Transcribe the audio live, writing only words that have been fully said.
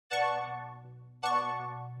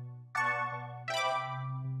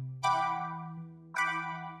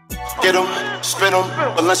Get them, spin them,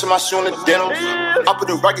 but lunch in my shoe in the denim. I put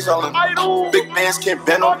the Rpgshow on them. Big bands can't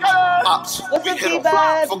bend them. Ops, what's up,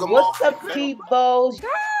 T-Buzz? What's up, T-Buzz?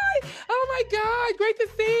 Hi! Oh my God, great to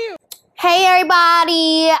see you. Hey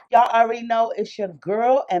everybody! Y'all already know it's your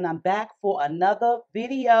girl, and I'm back for another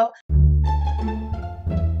video.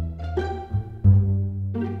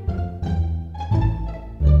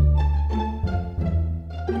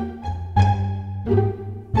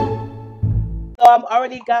 So I've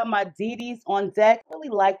already got my DDs on deck. Really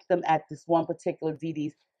like them at this one particular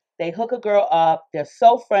DDs. They hook a girl up. They're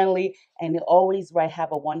so friendly, and they always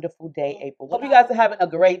have a wonderful day, April. Hope you guys are having a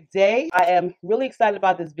great day. I am really excited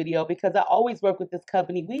about this video because I always work with this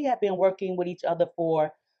company. We have been working with each other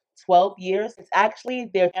for 12 years. It's actually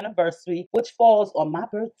their anniversary, which falls on my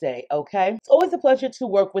birthday, okay? It's always a pleasure to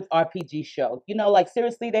work with Rpgshow. You know, like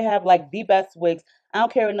seriously, they have like the best wigs. I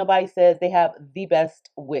don't care what nobody says, they have the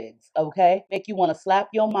best wigs, okay? Make you want to slap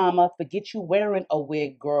your mama, forget you wearing a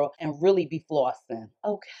wig, girl, and really be flossing,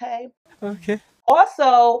 okay? Okay.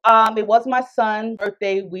 Also, it was my son's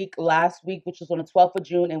birthday week last week, which was on the 12th of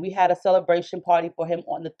June, and we had a celebration party for him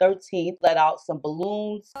on the 13th. Let out some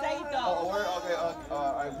balloons. Oh,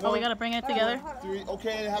 we gotta bring it together?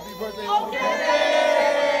 Okay, happy birthday.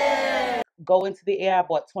 Okay. Go into the air. I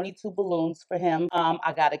bought 22 balloons for him.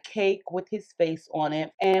 I got a cake with his face on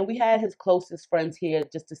it, and we had his closest friends here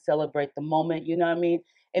just to celebrate the moment. You know what I mean?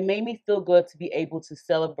 It made me feel good to be able to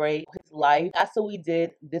celebrate his life. That's what we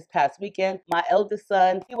did this past weekend. My eldest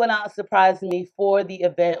son, he went out and surprised me for the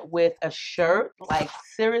event with a shirt. Like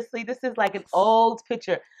seriously, this is like an old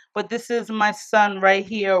picture. But this is my son right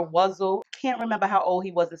here, Wuzzle. Can't remember how old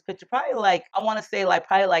he was this picture. Probably like, I want to say like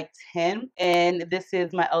probably like 10. And this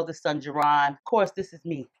is my eldest son, Jerron. Of course, this is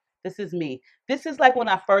me. This is me. This is like when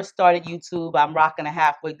I first started YouTube. I'm rocking a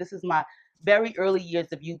half wig. This is my very early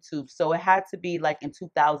years of YouTube. So it had to be like in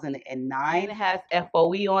 2009. It has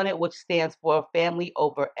FOE on it, which stands for Family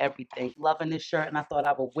Over Everything. Loving this shirt, and I thought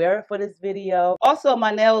I would wear it for this video. Also, my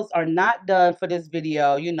nails are not done for this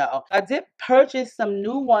video, you know. I did purchase some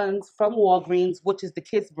new ones from Walgreens, which is the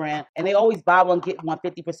Kids brand, and they always buy one, get one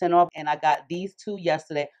 50% off, and I got these two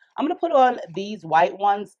yesterday. I'm going to put on these white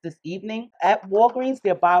ones this evening. At Walgreens,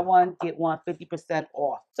 they're buy one, get one 50%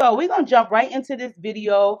 off. So we're going to jump right into this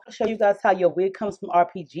video. I'll show you guys how your wig comes from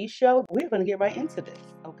Rpgshow. We're going to get right into this,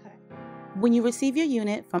 okay? When you receive your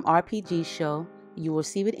unit from Rpgshow, you will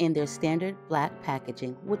receive it in their standard black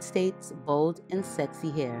packaging, which states bold and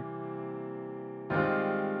sexy hair.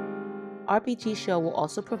 Rpgshow will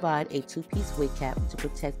also provide a 2-piece wig cap to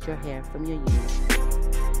protect your hair from your unit.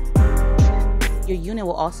 Your unit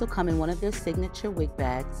will also come in one of their signature wig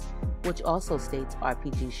bags, which also states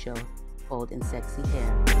Rpgshow, bold and sexy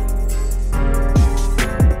hair.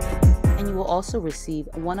 And you will also receive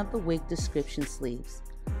one of the wig description sleeves.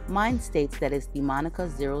 Mine states that it's the Monica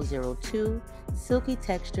 002, silky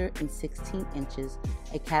texture in 16 inches,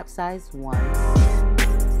 a cap size 1.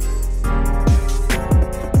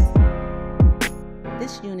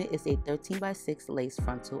 This unit is a 13x6 lace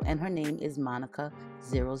frontal, and her name is Monica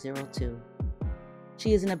 002.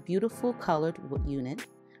 She is in a beautiful colored unit,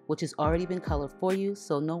 which has already been colored for you,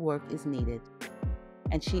 so no work is needed.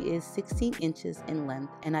 And she is 16 inches in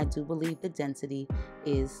length, and I do believe the density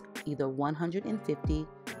is either 150%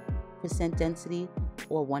 density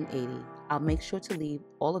or 180. I'll make sure to leave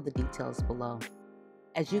all of the details below.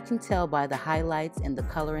 As you can tell by the highlights and the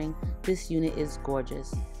coloring, this unit is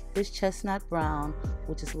gorgeous. This chestnut brown,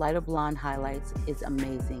 which is lighter blonde highlights, is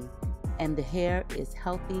amazing. And the hair is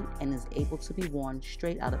healthy and is able to be worn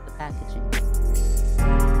straight out of the packaging.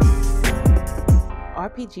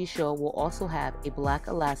 Rpgshow will also have a black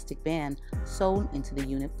elastic band sewn into the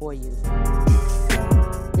unit for you.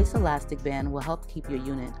 This elastic band will help keep your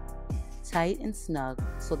unit tight and snug,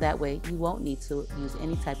 so that way you won't need to use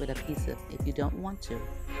any type of adhesive if you don't want to.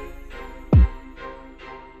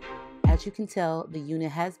 As you can tell, the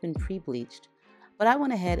unit has been pre-bleached, but I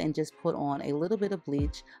went ahead and just put on a little bit of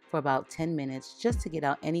bleach for about 10 minutes just to get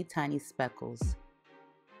out any tiny speckles.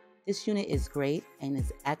 This unit is great and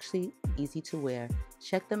is actually easy to wear.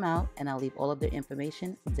 Check them out, and I'll leave all of their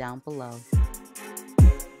information down below.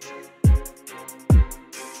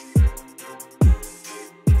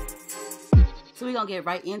 So we're gonna get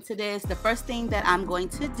right into this. The first thing that I'm going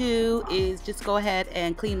to do is just go ahead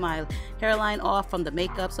and clean my hairline off from the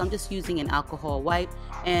makeup. So I'm just using an alcohol wipe,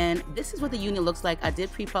 and this is what the unit looks like. I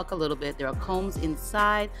did pre-pluck a little bit. There are combs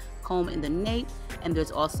inside, comb in the nape, and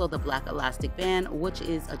there's also the black elastic band, which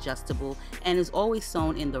is adjustable and is always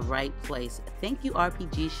sewn in the right place. Thank you,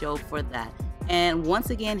 Rpgshow, for that. And once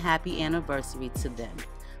again, happy anniversary to them.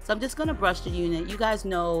 So I'm just gonna brush the unit. You guys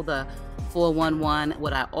know the 411,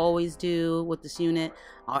 what I always do with this unit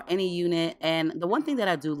or any unit. And the one thing that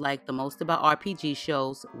I do like the most about RPG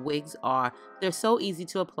shows wigs are they're so easy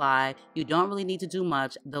to apply. You don't really need to do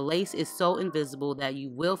much. The lace is so invisible that you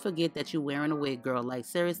will forget that you're wearing a wig, girl. Like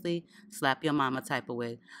seriously, slap your mama type of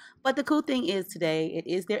wig. But the cool thing is today, it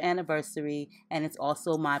is their anniversary and it's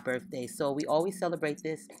also my birthday. So we always celebrate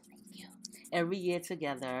this every year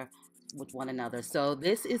together with one another. So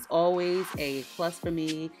this is always a plus for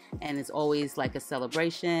me, and it's always like a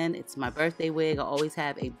celebration. It's my birthday wig. I always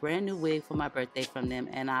have a brand new wig for my birthday from them,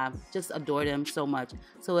 and I just adore them so much.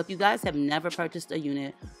 So if you guys have never purchased a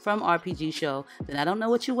unit from Rpgshow, then I don't know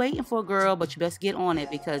what you're waiting for, girl, but you best get on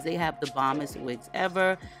it because they have the bombest wigs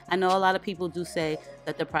ever. I know a lot of people do say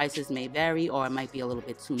that the prices may vary or it might be a little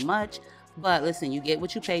bit too much. But listen, you get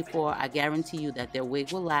what you pay for. I guarantee you that their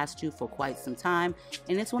wig will last you for quite some time.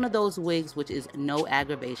 And it's one of those wigs which is no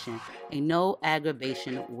aggravation. A no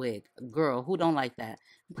aggravation wig. Girl, who don't like that?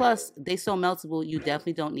 Plus, they so meltable, you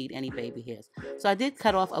definitely don't need any baby hairs. So I did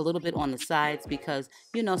cut off a little bit on the sides because,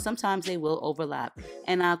 you know, sometimes they will overlap.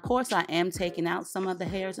 And of course, I am taking out some of the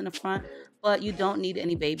hairs in the front, but you don't need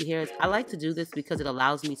any baby hairs. I like to do this because it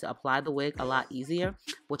allows me to apply the wig a lot easier,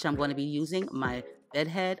 which I'm going to be using my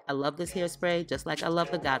Bedhead. I love this hairspray just like I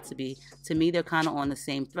love the Got2b. To me, they're kind of on the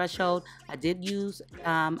same threshold. I did do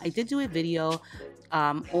a video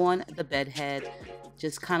on the Bedhead,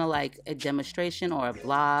 just kind of like a demonstration or a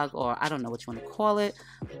vlog, or I don't know what you want to call it,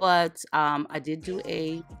 but I did do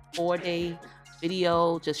a 4-day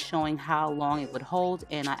video just showing how long it would hold,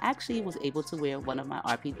 and I actually was able to wear one of my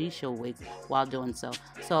Rpgshow wigs while doing so.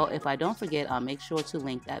 So if I don't forget, I'll make sure to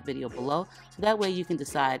link that video below, so that way you can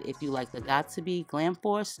decide if you like the Got2b Glam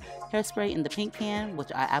Force hairspray in the pink can, which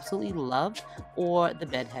I absolutely love, or the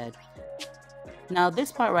Bedhead. Now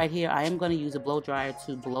this part right here, I am going to use a blow dryer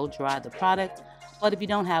to blow dry the product. But if you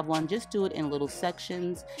don't have one, just do it in little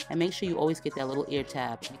sections and make sure you always get that little ear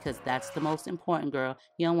tab because that's the most important, girl.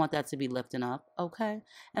 You don't want that to be lifting up, okay?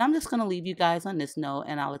 And I'm just going to leave you guys on this note,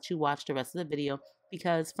 and I'll let you watch the rest of the video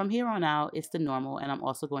because from here on out, it's the normal, and I'm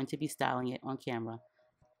also going to be styling it on camera.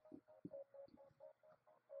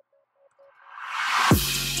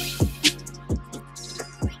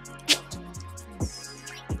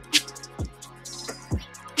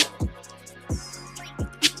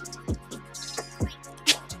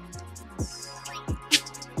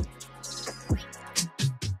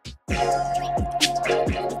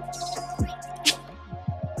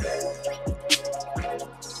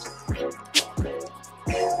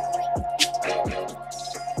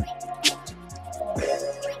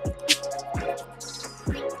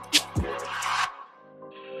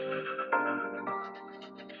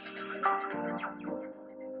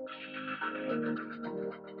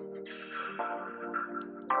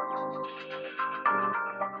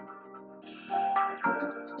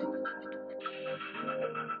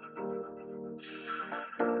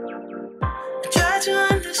 To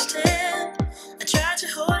understand, I tried to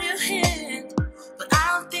hold your hand, but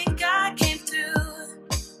I don't think I came through.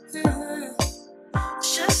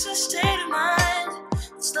 It's just a state of mind.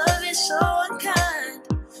 This love is so unkind.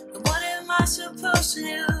 But what am I supposed to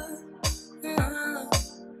do?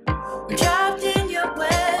 I'm trapped in your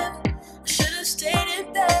web. I should have stayed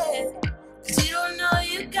in bed, 'cause you don't know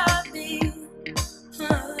you got me.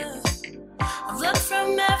 I've looked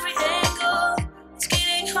from every angle. It's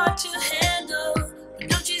getting hard to handle.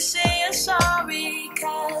 Don't you say you're sorry,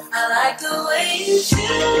 'cause I like the way you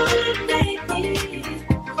shoot, baby.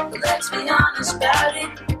 But let's be honest about it.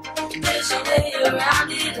 There's a way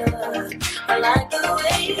around it. I like the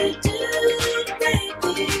way you do it,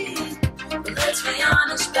 baby. But let's be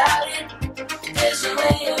honest about it. There's a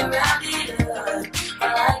way around it. I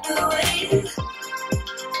like the way you.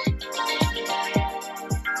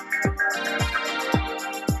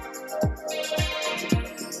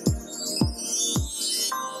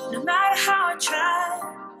 No matter how I try,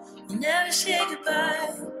 I'll never say goodbye.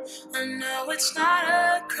 I know it's not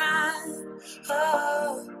a crime.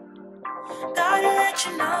 Oh, gotta let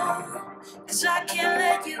you know, 'cause I can't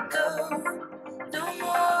let you go. No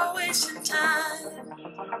more wasting time.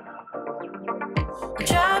 I'm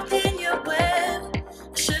trapped in your web.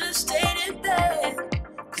 I should have stayed in bed,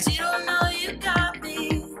 'cause you don't know you got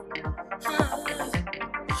me.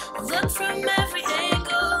 I've looked from every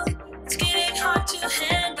angle. It's getting hard to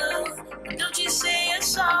handle. Don't you say you're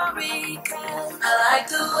sorry, 'cause I like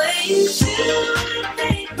the way you do it,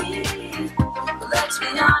 baby. But let's be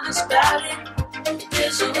honest about it.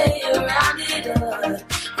 There's a way around it.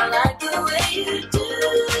 I like the way you do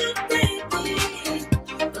it, baby.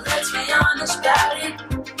 But let's be honest about it.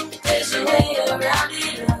 There's a way around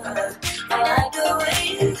it. I like the way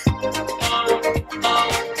you.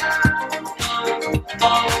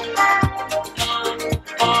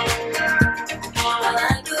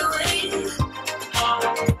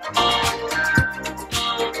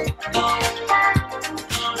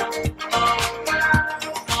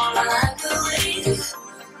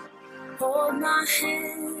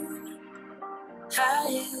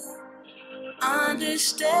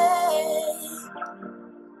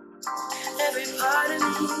 every part of me.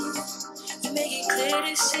 You make it clear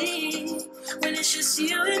to see when it's just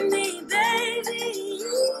you and me, baby.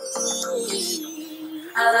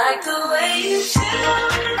 I like the way you treat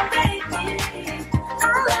me, baby.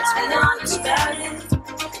 Let's be honest about it.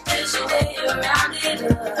 There's a way around it.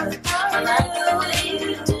 I like the way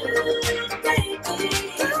you do it, baby.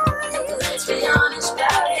 Let's be honest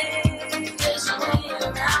about it. There's a way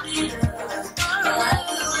around it. I like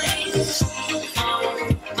the way you do it. I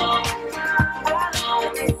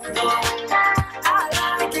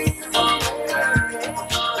like it. I like it.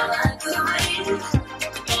 I like the way you do it.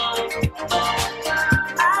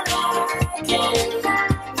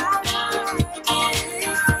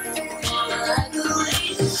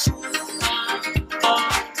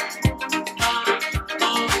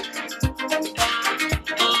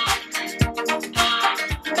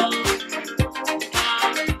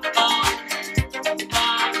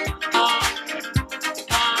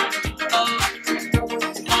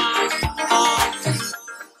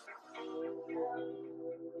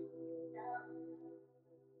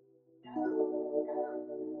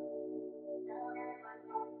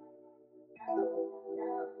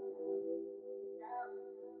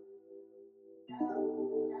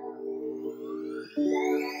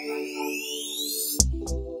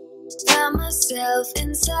 Found myself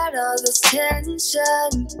inside all this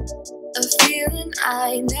tension, a feeling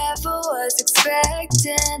I never was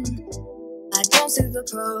expecting. I don't see the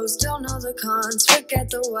pros, don't know the cons, forget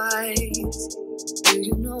the whys. Do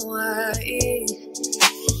you know why?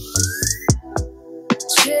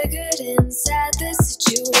 Triggered inside this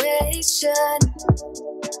situation,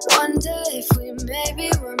 wonder if we maybe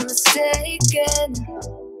were mistaken.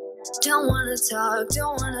 Don't wanna talk,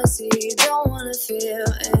 don't wanna see, don't wanna feel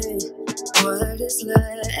what is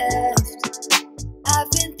left. I've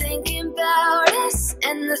been thinking about us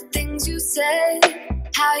and the things you say,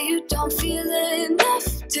 how you don't feel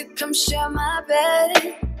enough to come share my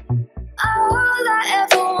bed. All I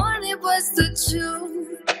ever wanted was the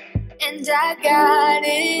truth, and I got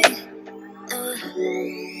it.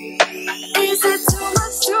 Is it too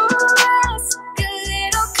much to ask? A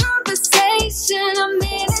little conversation, a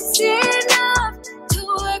minute's enough to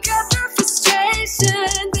work out the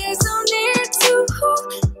frustration. There's no need to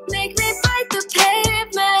make me bite the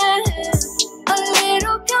pavement. A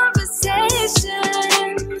little conversation.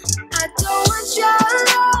 I don't want your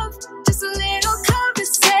love, just a little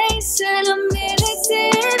conversation. A minute's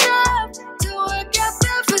enough to work out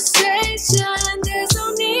the frustration. There's no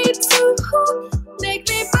need to make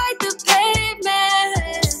me bite the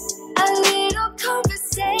pavement. A little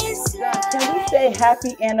conversation. Can we say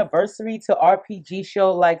happy anniversary to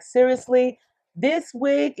Rpgshow? Like, seriously, this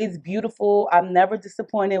wig is beautiful. I'm never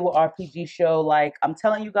disappointed with Rpgshow. Like, I'm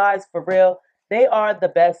telling you guys, for real, they are the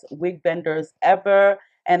best wig benders ever.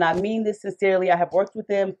 And I mean this sincerely. I have worked with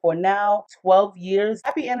them for now 12 years.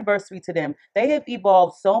 Happy anniversary to them. They have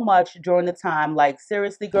evolved so much during the time. Like,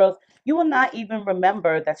 seriously, girls, you will not even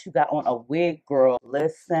remember that you got on a wig, girl.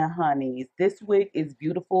 Listen, honeys, this wig is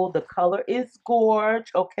beautiful. The color is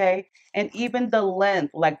gorge, okay? And even the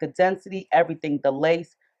length, like the density, everything, the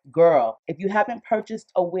lace, girl. If you haven't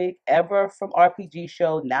purchased a wig ever from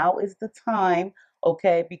Rpgshow, now is the time,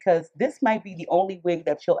 okay? Because this might be the only wig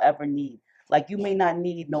that you'll ever need. Like, you may not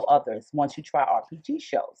need no others once you try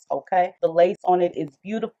Rpgshows, okay? The lace on it is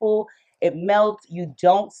beautiful. It melts. You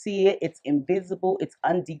don't see it. It's invisible. It's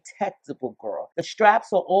undetectable, girl. The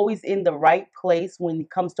straps are always in the right place when it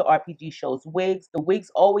comes to Rpgshows wigs. The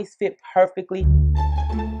wigs always fit perfectly.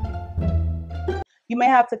 You may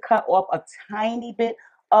have to cut off a tiny bit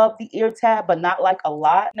of the ear tab, but not like a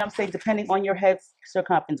lot. You know what I'm saying? Depending on your head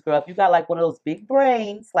circumference, girl. If you got like one of those big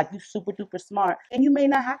brains, like you super duper smart, then you may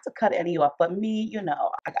not have to cut any off. But me, you know,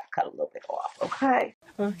 I got to cut a little bit off, okay?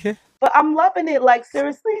 Okay. But I'm loving it. Like,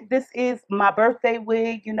 seriously, this is my birthday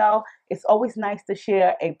wig, you know. It's always nice to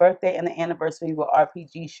share a birthday and an anniversary with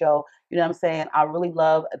Rpgshow. You know what I'm saying? I really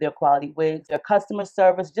love their quality wigs. Their customer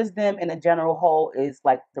service, just them in a general whole, is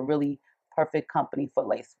like the really perfect company for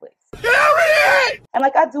lace wigs. And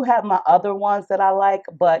like, I do have my other ones that I like,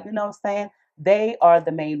 but you know what I'm saying? They are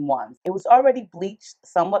the main ones. It was already bleached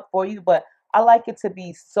somewhat for you, but I like it to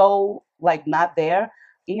be so like not there.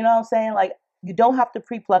 You know what I'm saying? Like, you don't have to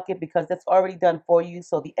pre-pluck it because that's already done for you,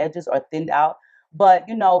 so the edges are thinned out. But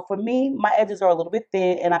you know, for me, my edges are a little bit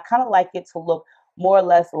thin, and I kind of like it to look more or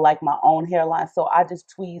less like my own hairline. So I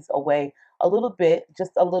just tweeze away a little bit,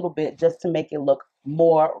 just a little bit, just to make it look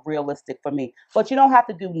more realistic for me. But you don't have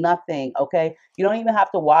to do nothing, okay? You don't even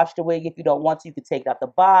have to wash the wig if you don't want to. You can take out the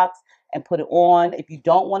box and put it on. If you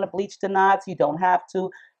don't want to bleach the knots, you don't have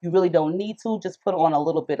to. You really don't need to. Just put on a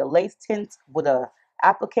little bit of lace tint with a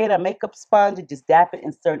applicator, makeup sponge, and just dap it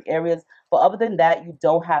in certain areas. But other than that, you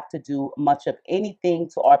don't have to do much of anything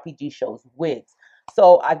to Rpgshow's wigs.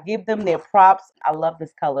 So I give them their props. I love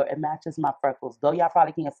this color. It matches my freckles. Though y'all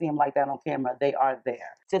probably can't see them like that on camera, they are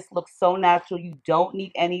there. Just looks so natural. You don't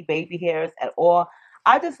need any baby hairs at all.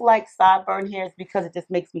 I just like sideburn hairs because it just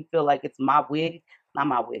makes me feel like it's my wig. Not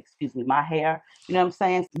my wig, excuse me, my hair. You know what I'm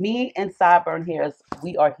saying? Me and sideburn hairs,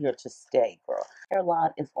 we are here to stay, girl.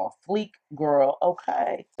 Hairline is on fleek, girl,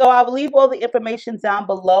 okay? So I will leave all the information down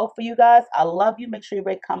below for you guys. I love you. Make sure you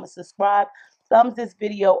rate, comment, subscribe. Thumbs this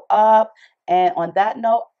video up. And on that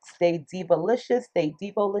note, stay divalicious, stay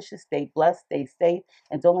devolicious, stay blessed, stay safe,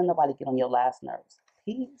 and don't let nobody get on your last nerves.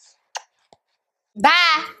 Peace.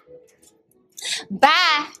 Bye.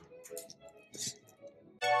 Bye.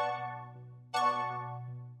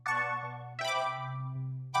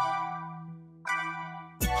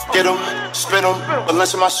 Get them, spin them,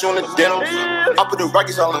 Valencia my shoe on the denim. I put the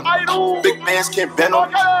Rockies all in. Big bands can't bend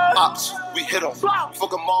them. Ops, we hit them. Fuck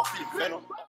them off, we venom.